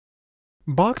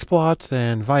Box plots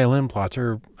and violin plots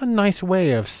are a nice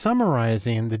way of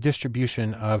summarizing the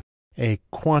distribution of a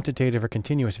quantitative or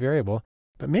continuous variable,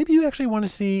 but maybe you actually want to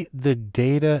see the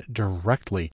data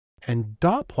directly, and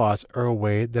dot plots are a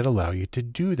way that allow you to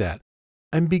do that.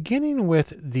 I'm beginning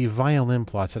with the violin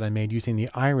plots that I made using the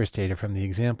iris data from the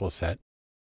example set,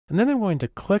 and then I'm going to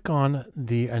click on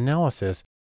the analysis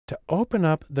to open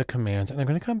up the commands, and I'm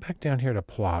going to come back down here to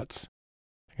plots.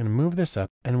 I'm going to move this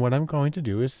up, and what I'm going to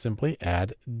do is simply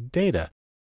add data.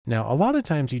 Now, a lot of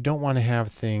times you don't want to have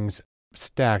things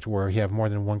stacked where you have more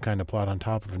than one kind of plot on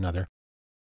top of another.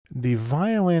 The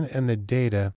violin and the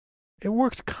data, it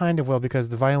works kind of well because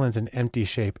the violin's an empty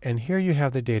shape, and here you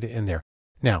have the data in there.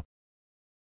 Now,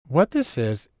 what this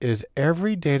is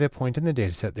every data point in the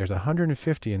data set, there's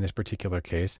 150 in this particular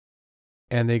case,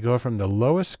 and they go from the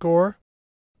lowest score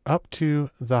up to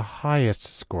the highest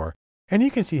score. And you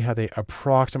can see how they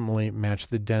approximately match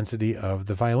the density of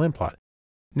the violin plot.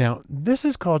 Now, this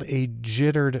is called a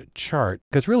jittered chart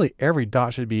because really every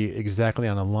dot should be exactly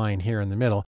on a line here in the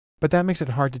middle, but that makes it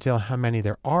hard to tell how many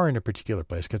there are in a particular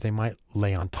place because they might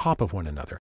lay on top of one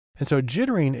another. And so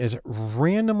jittering is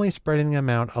randomly spreading them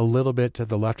out a little bit to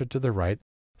the left or to the right,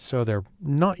 so they're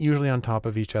not usually on top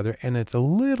of each other, and it's a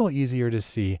little easier to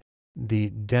see the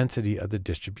density of the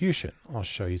distribution. I'll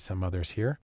show you some others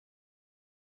here.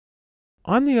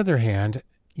 On the other hand,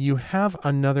 you have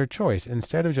another choice.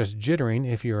 Instead of just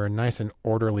jittering, if you're a nice and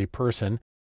orderly person,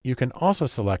 you can also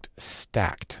select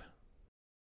stacked.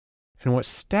 And what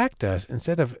stacked does,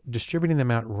 instead of distributing them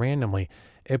out randomly,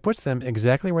 it puts them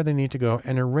exactly where they need to go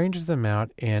and arranges them out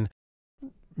in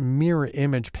mirror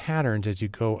image patterns as you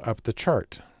go up the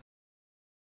chart.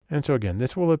 And so again,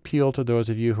 this will appeal to those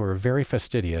of you who are very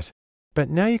fastidious, but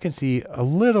now you can see a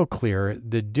little clearer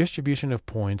the distribution of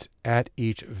points at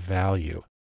each value.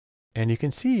 And you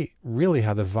can see really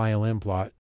how the violin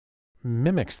plot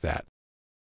mimics that.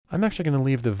 I'm actually going to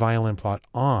leave the violin plot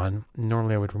on.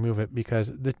 Normally I would remove it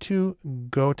because the two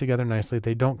go together nicely.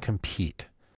 They don't compete.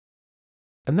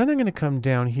 And then I'm going to come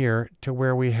down here to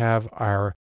where we have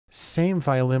our same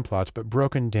violin plots, but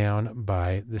broken down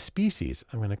by the species.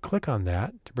 I'm going to click on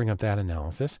that to bring up that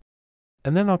analysis.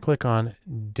 And then I'll click on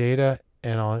data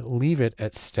and I'll leave it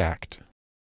at stacked.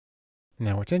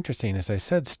 Now what's interesting is I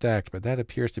said stacked, but that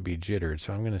appears to be jittered.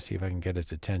 So I'm going to see if I can get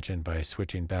his attention by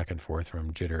switching back and forth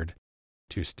from jittered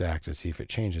to stacked to see if it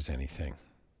changes anything.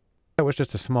 That was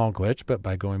just a small glitch, but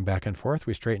by going back and forth,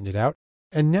 we straightened it out.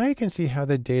 And now you can see how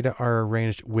the data are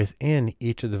arranged within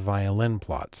each of the violin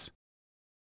plots.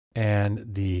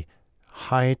 And the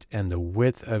height and the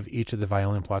width of each of the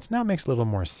violin plots now makes a little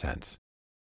more sense.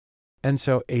 And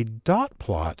so a dot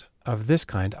plot of this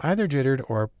kind, either jittered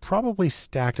or probably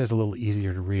stacked is a little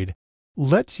easier to read,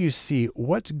 lets you see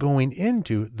what's going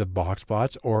into the box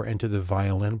plots or into the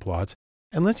violin plots,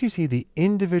 and lets you see the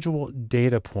individual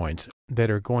data points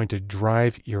that are going to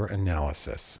drive your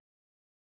analysis.